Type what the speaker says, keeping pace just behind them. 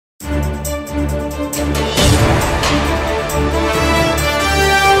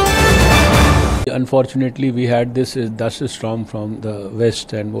Unfortunately, we had this dust storm from the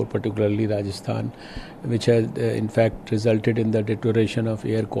west and more particularly Rajasthan, which has in fact resulted in the deterioration of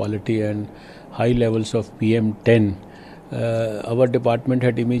air quality and high levels of PM10. Our department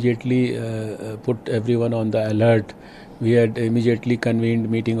had immediately put everyone on the alert. We had immediately convened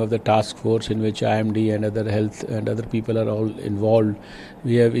meeting of the task force in which IMD and other health and other people are all involved.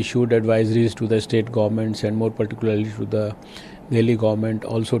 We have issued advisories to the state governments and more particularly to the Delhi government,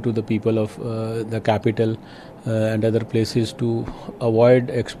 also to the people of the capital and other places to avoid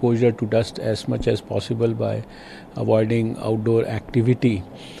exposure to dust as much as possible by avoiding outdoor activity.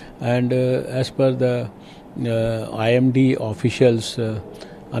 And as per the IMD officials,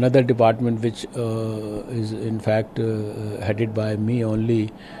 another department which is in fact headed by me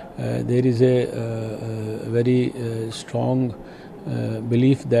only, there is a very strong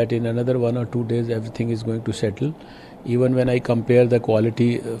belief that in another 1 or 2 days everything is going to settle. Even when I compare the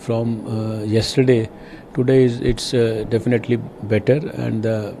quality from yesterday, today it's definitely better, and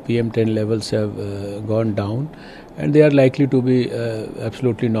the PM10 levels have gone down, and they are likely to be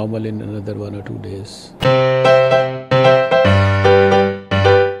absolutely normal in another 1 or 2 days.